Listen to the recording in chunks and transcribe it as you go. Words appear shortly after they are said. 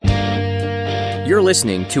You're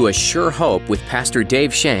listening to A Sure Hope with Pastor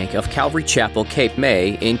Dave Shank of Calvary Chapel, Cape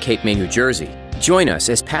May in Cape May, New Jersey. Join us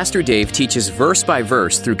as Pastor Dave teaches verse by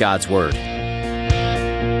verse through God's Word.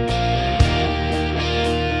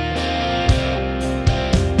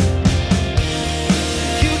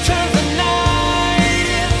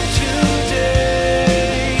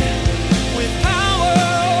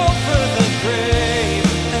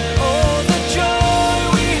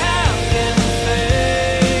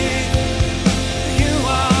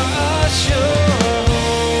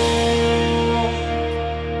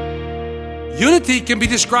 Unity can be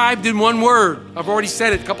described in one word. I've already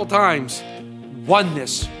said it a couple times.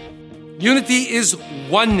 Oneness. Unity is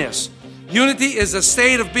oneness. Unity is a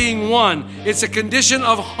state of being one. It's a condition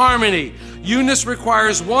of harmony. Unity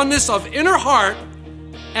requires oneness of inner heart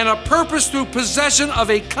and a purpose through possession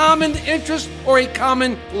of a common interest or a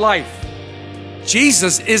common life.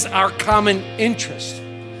 Jesus is our common interest.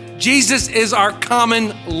 Jesus is our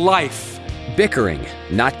common life. Bickering,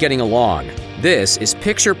 not getting along. This is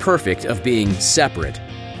picture perfect of being separate.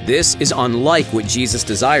 This is unlike what Jesus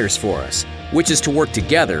desires for us, which is to work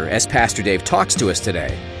together as Pastor Dave talks to us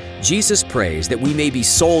today. Jesus prays that we may be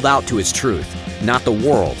sold out to His truth, not the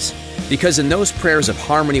world's, because in those prayers of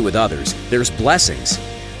harmony with others, there's blessings.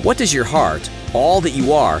 What does your heart, all that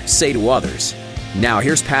you are, say to others? Now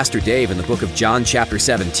here's Pastor Dave in the book of John chapter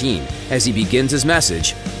 17 as he begins his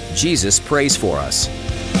message, Jesus Prays for Us.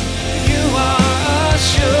 You are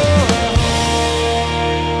assured.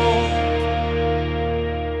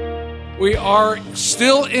 We are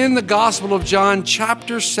still in the Gospel of John,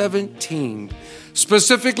 chapter 17,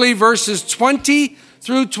 specifically verses 20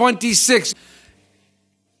 through 26.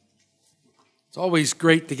 It's always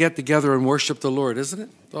great to get together and worship the Lord, isn't it?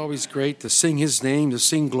 It's always great to sing His name, to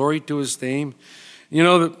sing glory to His name. You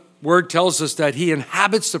know, the Word tells us that He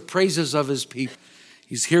inhabits the praises of His people.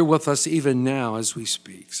 He's here with us even now as we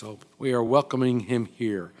speak, so we are welcoming Him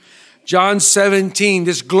here. John 17,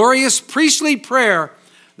 this glorious priestly prayer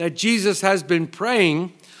that Jesus has been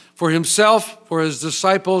praying for Himself, for His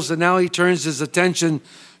disciples, and now He turns His attention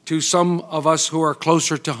to some of us who are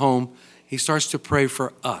closer to home. He starts to pray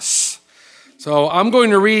for us. So I'm going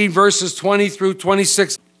to read verses 20 through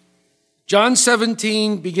 26. John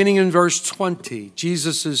 17, beginning in verse 20,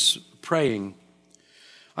 Jesus is praying.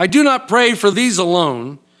 I do not pray for these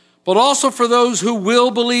alone, but also for those who will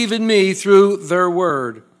believe in me through their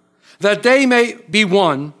word, that they may be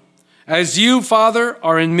one, as you, Father,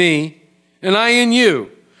 are in me, and I in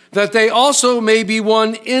you, that they also may be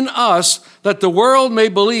one in us, that the world may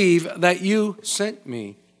believe that you sent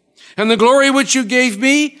me. And the glory which you gave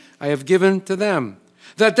me, I have given to them,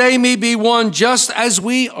 that they may be one just as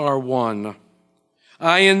we are one.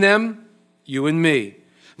 I in them, you in me,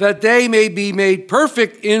 that they may be made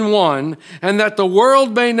perfect in one, and that the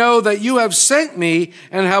world may know that you have sent me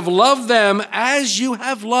and have loved them as you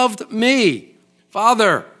have loved me.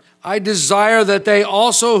 Father, I desire that they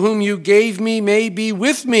also whom you gave me may be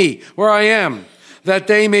with me where I am, that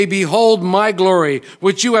they may behold my glory,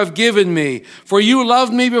 which you have given me. For you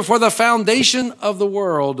loved me before the foundation of the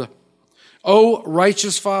world. O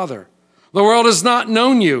righteous Father, the world has not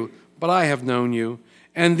known you, but I have known you,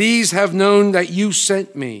 and these have known that you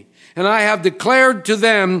sent me. And I have declared to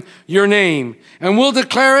them your name, and will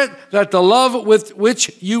declare it, that the love with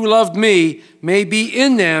which you loved me may be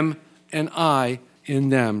in them, and I in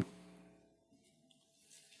them.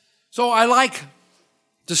 So I like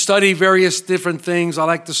to study various different things. I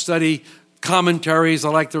like to study commentaries. I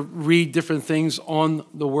like to read different things on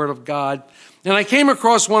the Word of God. And I came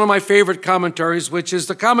across one of my favorite commentaries, which is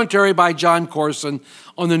the commentary by John Corson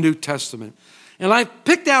on the New Testament. And I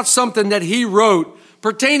picked out something that he wrote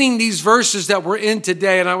pertaining these verses that we're in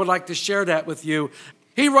today, and I would like to share that with you.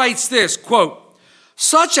 He writes this, quote,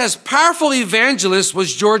 such as powerful evangelist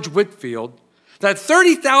was George Whitefield, that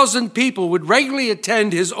 30,000 people would regularly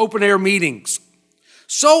attend his open-air meetings.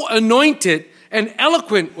 So anointed and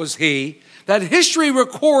eloquent was he that history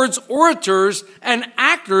records orators and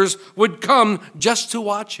actors would come just to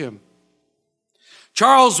watch him.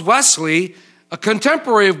 Charles Wesley, a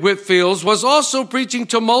contemporary of Whitefield's, was also preaching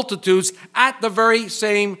to multitudes at the very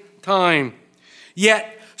same time.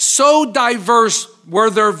 Yet, so diverse were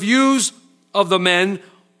their views of the men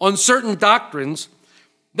on certain doctrines,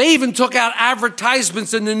 they even took out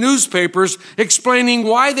advertisements in the newspapers explaining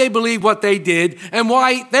why they believed what they did and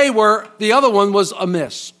why the other one was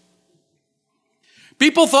amiss.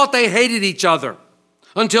 People thought they hated each other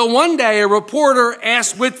until one day a reporter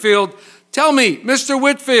asked Whitefield, tell me, Mr.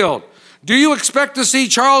 Whitefield, do you expect to see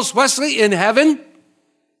Charles Wesley in heaven?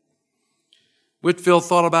 Whitefield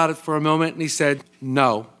thought about it for a moment and he said,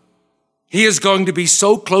 no. He is going to be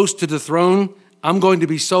so close to the throne, I'm going to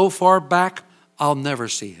be so far back, I'll never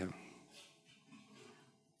see him.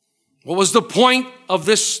 What was the point of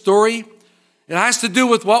this story? It has to do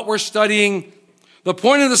with what we're studying. The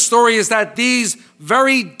point of the story is that these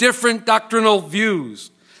very different doctrinal views,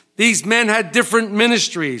 these men had different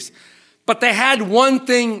ministries, but they had one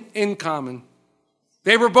thing in common.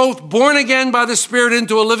 They were both born again by the Spirit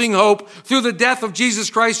into a living hope through the death of Jesus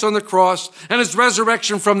Christ on the cross and his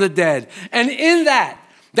resurrection from the dead. And in that,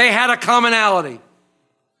 they had a commonality.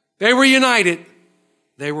 They were united.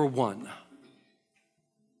 They were one.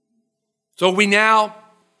 So we now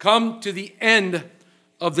come to the end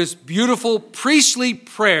of this beautiful priestly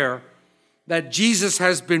prayer that Jesus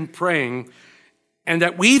has been praying and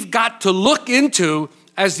that we've got to look into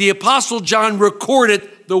as the Apostle John recorded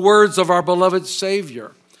the words of our beloved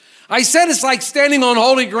Savior. I said it's like standing on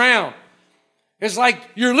holy ground. It's like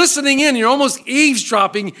you're listening in, you're almost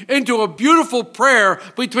eavesdropping into a beautiful prayer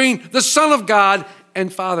between the Son of God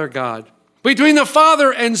and Father God. Between the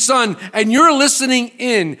Father and Son, and you're listening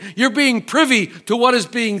in. You're being privy to what is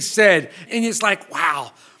being said. And it's like,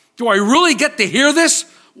 wow, do I really get to hear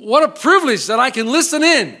this? What a privilege that I can listen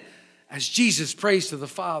in as Jesus prays to the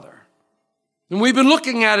Father. And we've been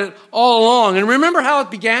looking at it all along. And remember how it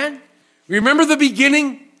began? Remember the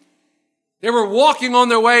beginning? They were walking on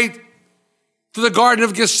their way to the Garden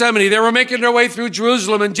of Gethsemane. They were making their way through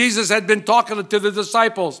Jerusalem, and Jesus had been talking to the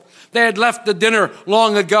disciples. They had left the dinner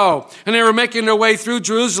long ago, and they were making their way through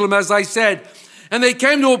Jerusalem, as I said. And they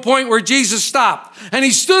came to a point where Jesus stopped, and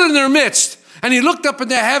he stood in their midst, and he looked up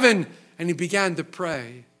into heaven, and he began to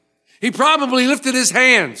pray. He probably lifted his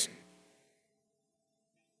hands.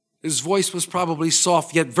 His voice was probably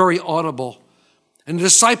soft, yet very audible. And the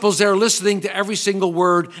disciples there listening to every single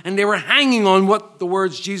word, and they were hanging on what the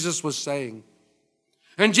words Jesus was saying.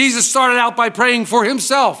 And Jesus started out by praying for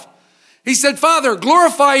himself. He said, Father,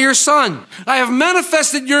 glorify your Son. I have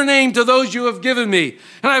manifested your name to those you have given me,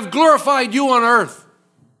 and I have glorified you on earth.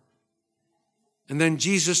 And then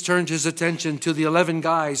Jesus turned his attention to the 11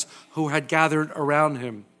 guys who had gathered around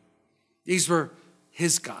him. These were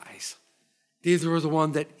his guys. These were the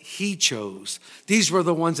ones that he chose. These were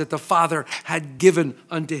the ones that the Father had given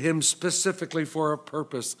unto him specifically for a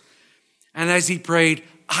purpose. And as he prayed,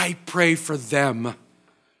 I pray for them.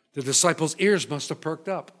 The disciples' ears must have perked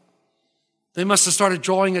up. They must have started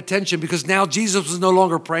drawing attention because now Jesus was no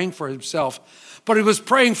longer praying for himself, but he was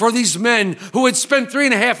praying for these men who had spent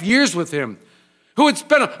 3.5 years with him, who had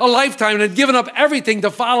spent a lifetime and had given up everything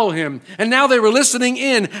to follow him. And now they were listening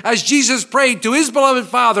in as Jesus prayed to his beloved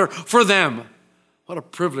Father for them. What a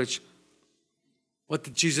privilege. What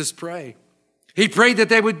did Jesus pray? He prayed that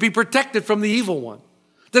they would be protected from the evil one,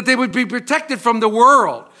 that they would be protected from the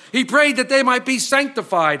world. He prayed that they might be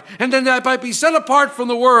sanctified and then they might be set apart from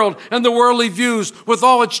the world and the worldly views with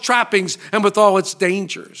all its trappings and with all its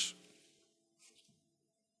dangers.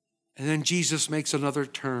 And then Jesus makes another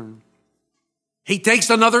turn. He takes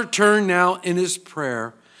another turn now in his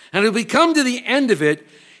prayer. And as we come to the end of it,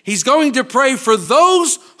 he's going to pray for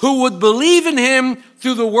those who would believe in him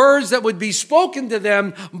through the words that would be spoken to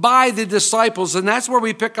them by the disciples. And that's where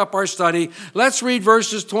we pick up our study. Let's read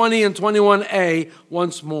verses 20 and 21a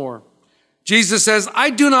once more. Jesus says, I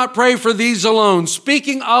do not pray for these alone,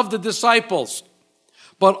 speaking of the disciples,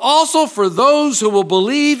 but also for those who will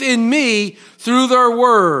believe in me through their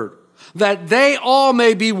word, that they all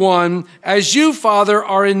may be one, as you, Father,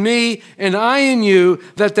 are in me and I in you,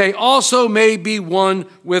 that they also may be one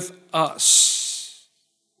with us.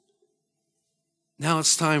 Now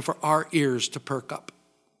it's time for our ears to perk up.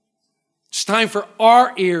 It's time for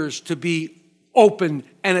our ears to be open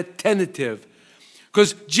and attentive,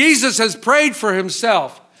 because Jesus has prayed for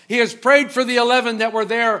himself. He has prayed for the 11 that were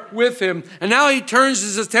there with him, and now he turns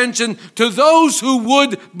his attention to those who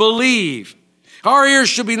would believe. Our ears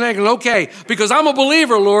should be thinking, okay, because I'm a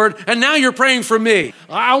believer, Lord, and now you're praying for me.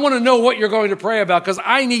 I want to know what you're going to pray about because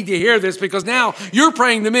I need to hear this because now you're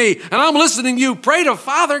praying to me and I'm listening to you pray to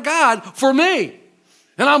Father God for me.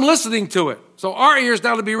 And I'm listening to it. So our ears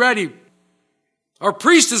now to be ready. Our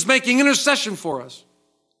priest is making intercession for us.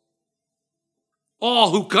 All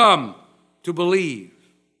who come to believe.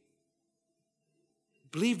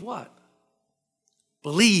 Believe what?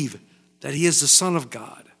 Believe that he is the Son of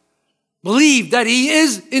God. Believe that he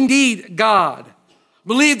is indeed God.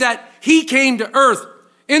 Believe that he came to earth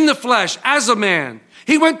in the flesh as a man.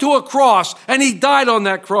 He went to a cross and he died on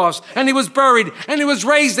that cross and he was buried and he was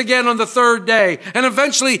raised again on the third day. And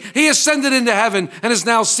eventually he ascended into heaven and is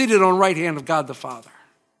now seated on the right hand of God the Father.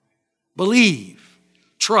 Believe,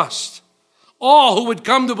 trust. All who would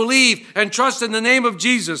come to believe and trust in the name of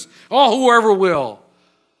Jesus, all whoever will.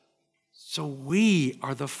 So we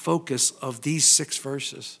are the focus of these 6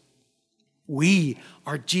 verses. We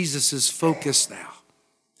are Jesus' focus now,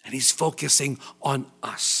 and he's focusing on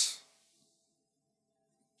us.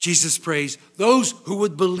 Jesus prays, those who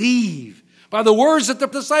would believe by the words that the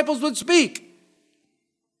disciples would speak.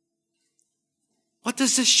 What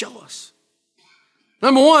does this show us?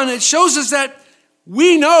 Number one, it shows us that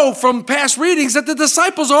we know from past readings that the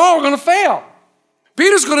disciples are all going to fail.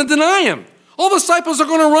 Peter's going to deny him. All the disciples are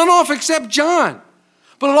going to run off except John.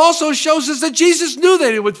 But it also shows us that Jesus knew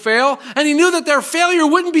that it would fail, and he knew that their failure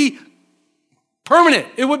wouldn't be permanent.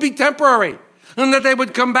 It would be temporary, and that they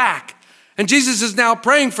would come back. And Jesus is now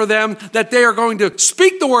praying for them that they are going to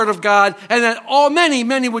speak the word of God, and that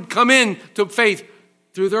many would come in to faith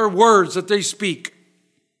through their words that they speak.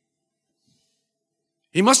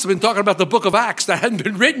 He must have been talking about the book of Acts that hadn't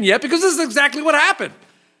been written yet, because this is exactly what happened.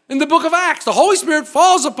 In the book of Acts, the Holy Spirit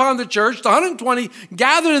falls upon the church, the 120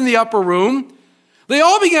 gathered in the upper room. They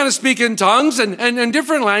all began to speak in tongues and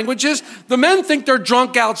different languages. The men think they're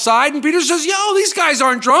drunk outside, and Peter says, these guys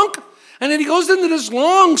aren't drunk. And then he goes into this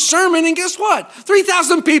long sermon, and guess what?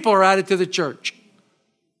 3,000 people are added to the church.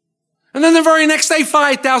 And then the very next day,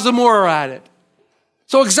 5,000 more are added.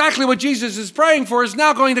 So exactly what Jesus is praying for is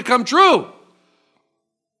now going to come true.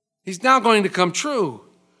 He's now going to come true.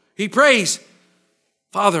 He prays,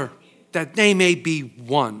 Father, that they may be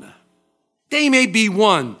one. They may be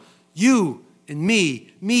one. You and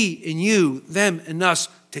me and you, them and us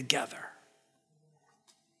together.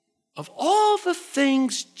 Of all the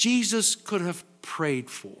things Jesus could have prayed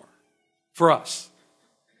for us,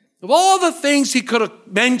 of all the things he could have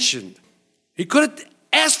mentioned, he could have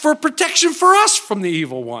asked for protection for us from the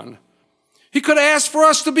evil one. He could have asked for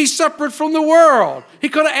us to be separate from the world. He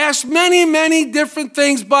could have asked many different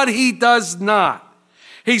things, but he does not.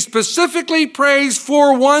 He specifically prays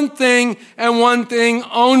for one thing and one thing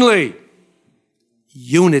only: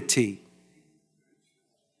 unity.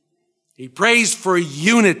 He prays for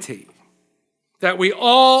unity, that we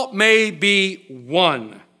all may be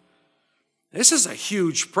one. This is a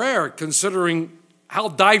huge prayer considering how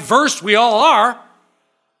diverse we all are.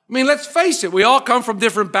 I mean, let's face it, we all come from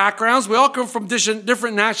different backgrounds. We all come from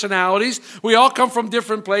different nationalities. We all come from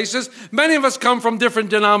different places. Many of us come from different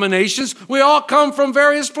denominations. We all come from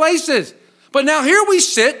various places. But now here we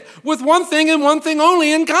sit with one thing and one thing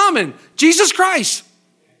only in common: Jesus Christ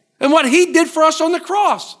and what he did for us on the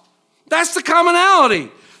cross. That's the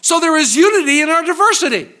commonality. So there is unity in our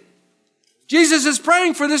diversity. Jesus is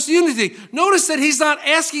praying for this unity. Notice that he's not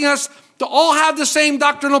asking us to all have the same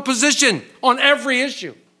doctrinal position on every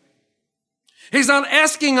issue. He's not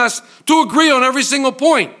asking us to agree on every single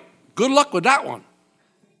point. Good luck with that one.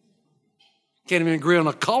 Can't even agree on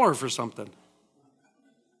a color for something.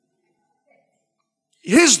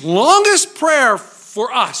 His longest prayer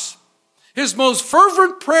for us, his most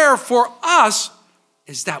fervent prayer for us,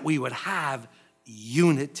 is that we would have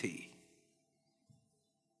unity.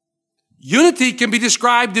 Unity can be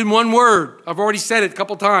described in one word. I've already said it a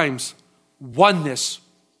couple times: oneness.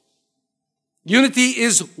 Unity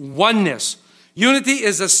is oneness. Unity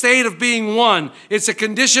is a state of being one. It's a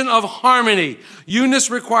condition of harmony.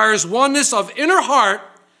 Unity requires oneness of inner heart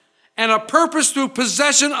and a purpose through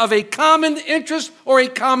possession of a common interest or a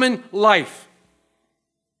common life.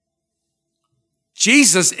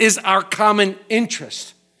 Jesus is our common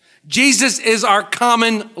interest. Jesus is our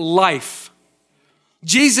common life.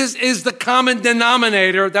 Jesus is the common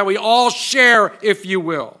denominator that we all share, if you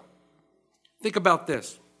will. Think about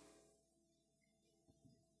this.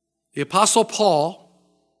 The Apostle Paul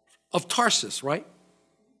of Tarsus, right?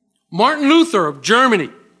 Martin Luther of Germany,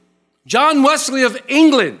 John Wesley of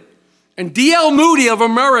England, and D.L. Moody of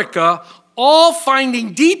America, all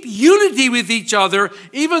finding deep unity with each other,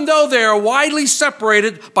 even though they are widely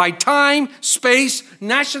separated by time, space,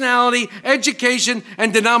 nationality, education,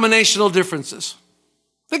 and denominational differences.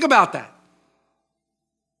 Think about that.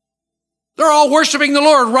 They're all worshiping the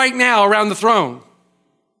Lord right now around the throne.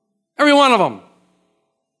 Every one of them.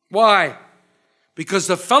 Why? Because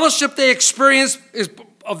the fellowship they experience is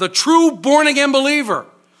of the true born-again believer.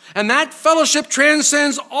 And that fellowship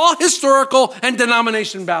transcends all historical and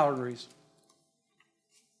denomination boundaries.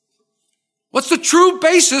 What's the true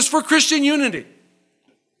basis for Christian unity?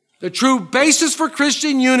 The true basis for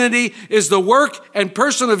Christian unity is the work and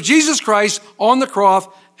person of Jesus Christ on the cross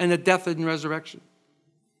and the death and resurrection.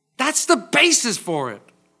 That's the basis for it.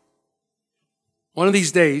 One of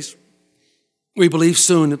these days, we believe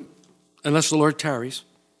soon, unless the Lord tarries,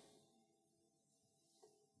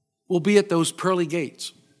 we'll be at those pearly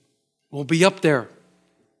gates. We'll be up there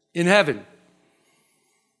in heaven.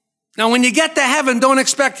 Now, when you get to heaven, don't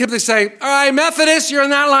expect him to say, all right, Methodists, you're in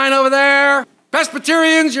that line over there.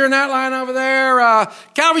 Presbyterians, you're in that line over there.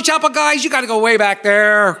 Calvary Chapel guys, you got to go way back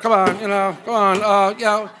there. Come on, come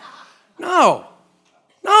on. No,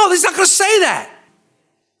 he's not going to say that.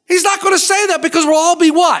 He's not going to say that because we'll all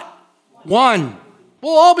be what? One.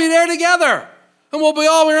 We'll all be there together. And we'll be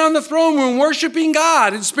all around the throne room worshiping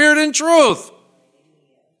God in spirit and truth.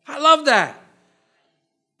 I love that.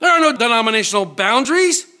 There are no denominational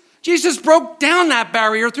boundaries. Jesus broke down that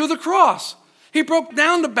barrier through the cross. He broke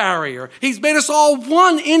down the barrier. He's made us all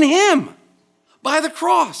one in him by the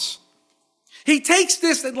cross. He takes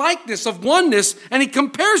this likeness of oneness and he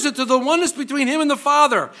compares it to the oneness between him and the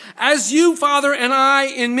Father. As you, Father, and I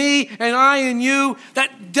in me, and I in you,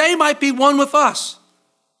 that they might be one with us.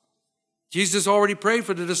 Jesus already prayed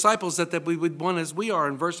for the disciples that we would be one as we are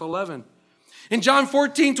in verse 11. In John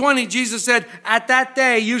 14:20, Jesus said, at that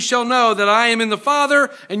day you shall know that I am in the Father,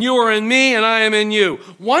 and you are in me, and I am in you.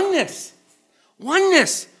 Oneness.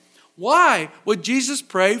 Oneness. Why would Jesus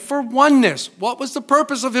pray for oneness? What was the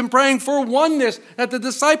purpose of him praying for oneness that the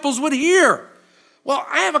disciples would hear? Well,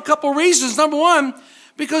 I have a couple reasons. Number one,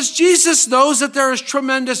 because Jesus knows that there is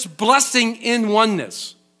tremendous blessing in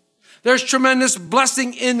oneness. There's tremendous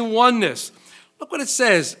blessing in oneness. Look what it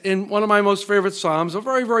says in one of my most favorite Psalms, a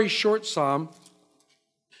very, very short Psalm.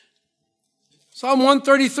 Psalm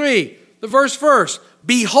 133, the verse.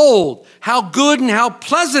 Behold, how good and how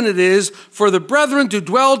pleasant it is for the brethren to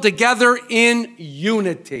dwell together in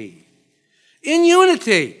unity. In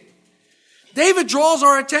unity. David draws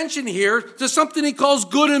our attention here to something he calls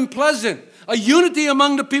good and pleasant, a unity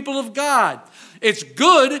among the people of God. It's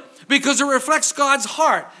good because it reflects God's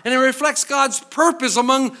heart and it reflects God's purpose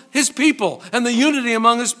among his people and the unity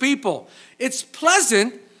among his people. It's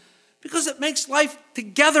pleasant because it makes life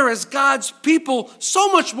together as God's people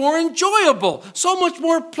so much more enjoyable, so much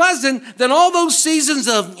more pleasant than all those seasons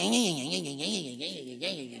of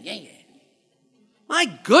my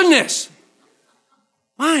goodness.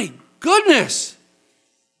 My goodness.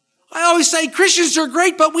 I always say Christians are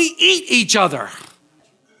great, but we eat each other.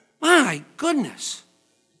 My goodness.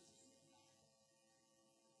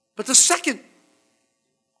 But the second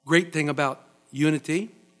great thing about unity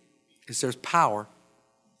is there's power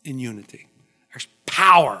in unity. There's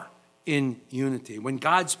power in unity. When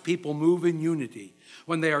God's people move in unity,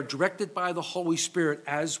 when they are directed by the Holy Spirit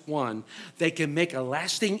as one, they can make a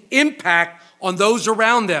lasting impact on those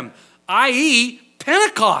around them, i.e.,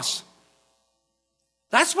 Pentecost.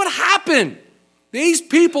 That's what happened. These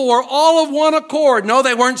people were all of one accord. No,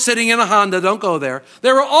 they weren't sitting in a Honda. Don't go there.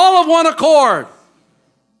 They were all of one accord.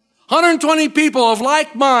 120 people of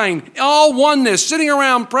like mind, all oneness, sitting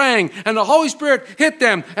around praying, and the Holy Spirit hit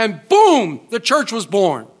them, and boom, the church was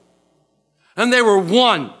born. And they were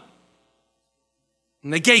one.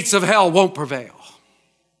 And the gates of hell won't prevail.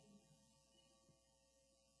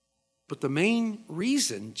 But the main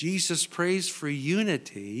reason Jesus prays for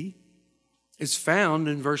unity is found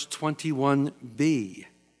in verse 21b,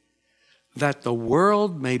 that the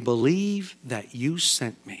world may believe that you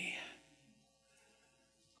sent me.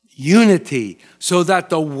 Unity, so that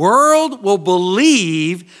the world will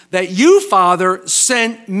believe that you, Father,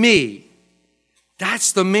 sent me.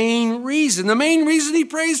 That's the main reason. The main reason he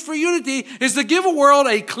prays for unity is to give a world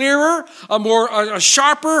a clearer, a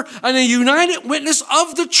sharper, and a united witness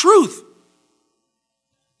of the truth.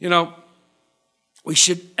 You know, we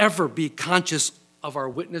should ever be conscious of our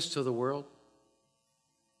witness to the world.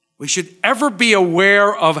 We should ever be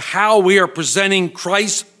aware of how we are presenting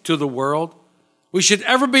Christ to the world. We should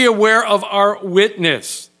ever be aware of our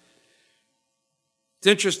witness. It's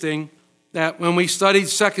interesting that when we studied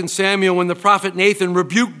 2 Samuel, when the prophet Nathan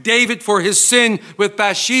rebuked David for his sin with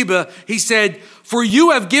Bathsheba, he said, for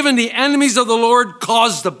you have given the enemies of the Lord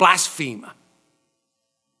cause to blaspheme.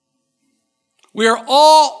 We are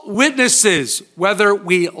all witnesses, whether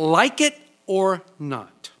we like it or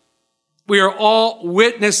not. We are all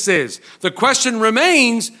witnesses. The question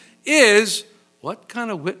remains is, what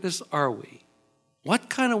kind of witness are we?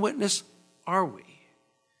 What kind of witness are we?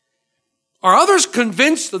 Are others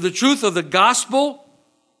convinced of the truth of the gospel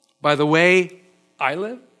by the way I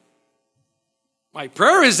live? My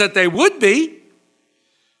prayer is that they would be.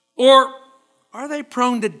 Or are they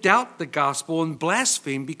prone to doubt the gospel and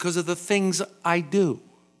blaspheme because of the things I do?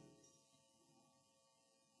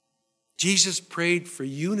 Jesus prayed for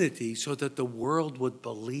unity so that the world would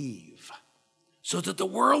believe. So that the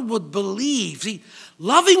world would believe. See,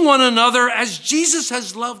 loving one another as Jesus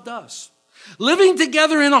has loved us. Living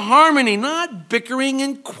together in harmony, not bickering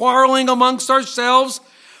and quarreling amongst ourselves.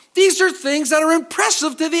 These are things that are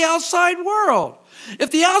impressive to the outside world.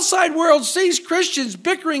 If the outside world sees Christians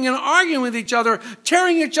bickering and arguing with each other,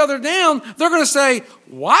 tearing each other down, they're going to say,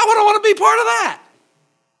 why would I want to be part of that?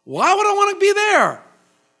 Why would I want to be there?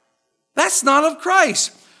 That's not of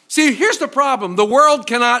Christ. See, here's the problem. The world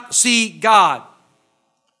cannot see God,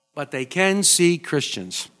 but they can see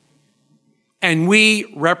Christians. And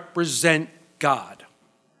we represent God.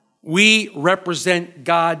 We represent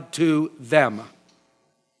God to them.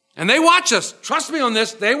 And they watch us. Trust me on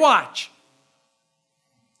this, they watch.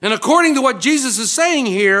 And according to what Jesus is saying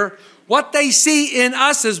here, what they see in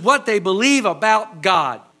us is what they believe about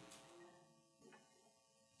God.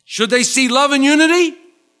 Should they see love and unity?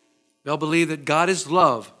 They'll believe that God is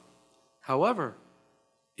love. However,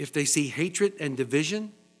 if they see hatred and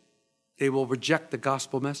division, they will reject the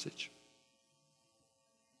gospel message.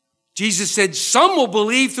 Jesus said, some will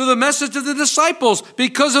believe through the message of the disciples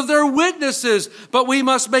because of their witnesses, but we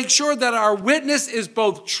must make sure that our witness is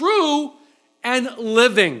both true and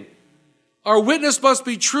living. Our witness must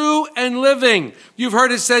be true and living. You've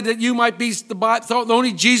heard it said that you might be the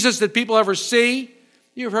only Jesus that people ever see.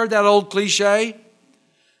 You've heard that old cliche.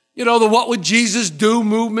 You know, the what would Jesus do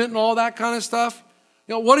movement and all that kind of stuff.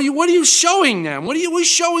 You know, what are you showing them? What are we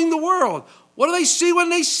showing the world? What do they see when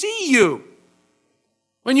they see you?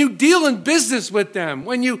 When you deal in business with them,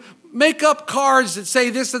 when you make up cards that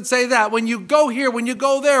say this and say that, when you go here, when you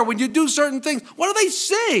go there, when you do certain things, what do they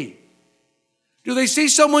see? Do they see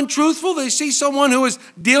someone truthful? Do they see someone who is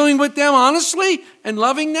dealing with them honestly and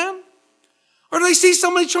loving them? Or do they see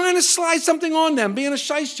somebody trying to slide something on them, being a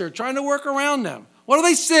shyster, trying to work around them? What do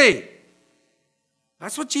they see?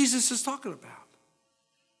 That's what Jesus is talking about.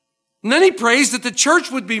 And then he prays that the church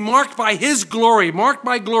would be marked by his glory, marked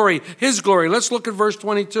by glory, his glory. Let's look at verse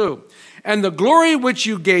 22. And the glory which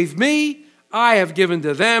you gave me, I have given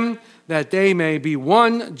to them, that they may be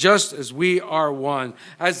one just as we are one.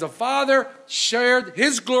 As the Father shared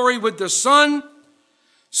his glory with the Son,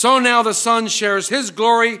 so now the Son shares his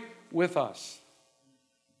glory with us.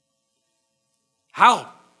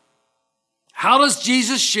 How? How does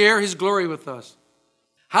Jesus share his glory with us?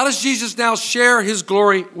 How does Jesus now share his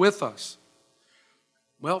glory with us?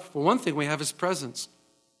 Well, for one thing, we have his presence.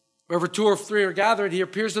 Wherever 2 or 3 are gathered, he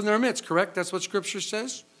appears in their midst, correct? That's what Scripture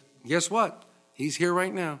says. Guess what? He's here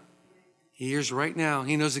right now. He hears right now.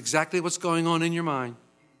 He knows exactly what's going on in your mind.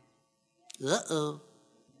 Uh-oh.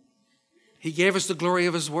 He gave us the glory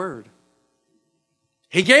of his word.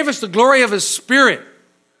 He gave us the glory of his spirit.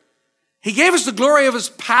 He gave us the glory of his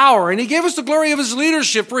power, and he gave us the glory of his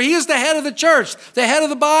leadership, for he is the head of the church, the head of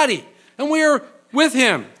the body, and we are with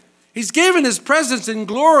him. He's given his presence in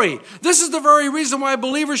glory. This is the very reason why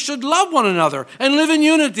believers should love one another and live in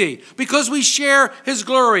unity, because we share his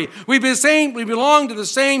glory. We belong to the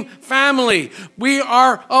same family. We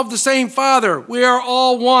are of the same Father. We are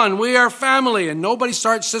all one. We are family, and nobody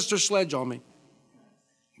starts Sister Sledge on me.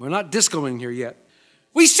 We're not discoing here yet.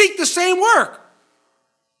 We seek the same work.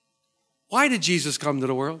 Why did Jesus come to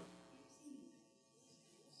the world?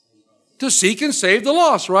 To seek and save the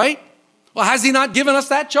lost, right? Well, has he not given us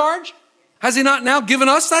that charge? Has he not now given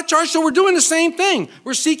us that charge? So we're doing the same thing.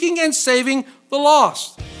 We're seeking and saving the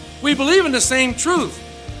lost. We believe in the same truth,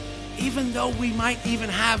 even though we might even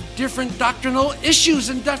have different doctrinal issues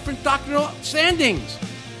and different doctrinal standings.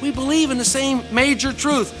 We believe in the same major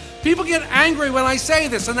truth. People get angry when I say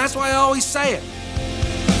this, and that's why I always say it.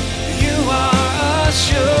 You are a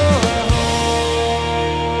sure hope.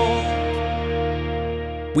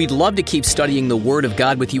 We'd love to keep studying the Word of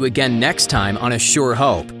God with you again next time on A Sure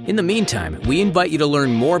Hope. In the meantime, we invite you to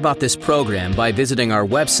learn more about this program by visiting our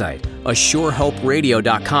website,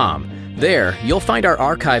 ASureHopeRadio.com. There, you'll find our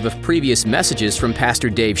archive of previous messages from Pastor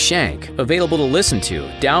Dave Shank, available to listen to,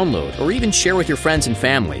 download, or even share with your friends and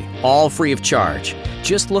family, all free of charge.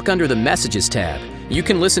 Just look under the Messages tab. You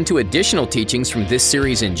can listen to additional teachings from this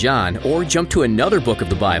series in John, or jump to another book of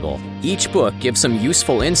the Bible. Each book gives some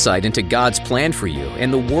useful insight into God's plan for you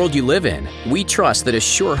and the world you live in. We trust that A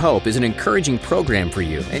Sure Hope is an encouraging program for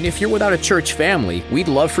you, and if you're without a church family, we'd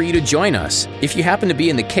love for you to join us. If you happen to be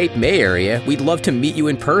in the Cape May area, we'd love to meet you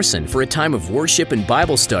in person for a time of worship and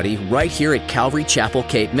Bible study right here at Calvary Chapel,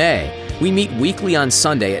 Cape May. We meet weekly on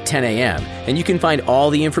Sunday at 10 a.m., and you can find all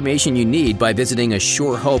the information you need by visiting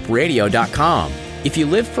ASureHopeRadio.com. If you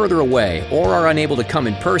live further away or are unable to come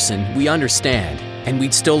in person, we understand, and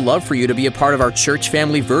we'd still love for you to be a part of our church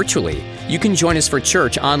family virtually. You can join us for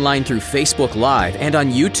church online through Facebook Live and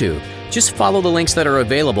on YouTube. Just follow the links that are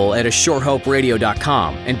available at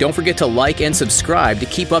ASureHopeRadio.com, and don't forget to like and subscribe to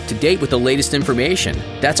keep up to date with the latest information.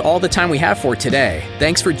 That's all the time we have for today.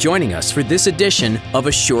 Thanks for joining us for this edition of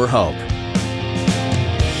A Sure Hope.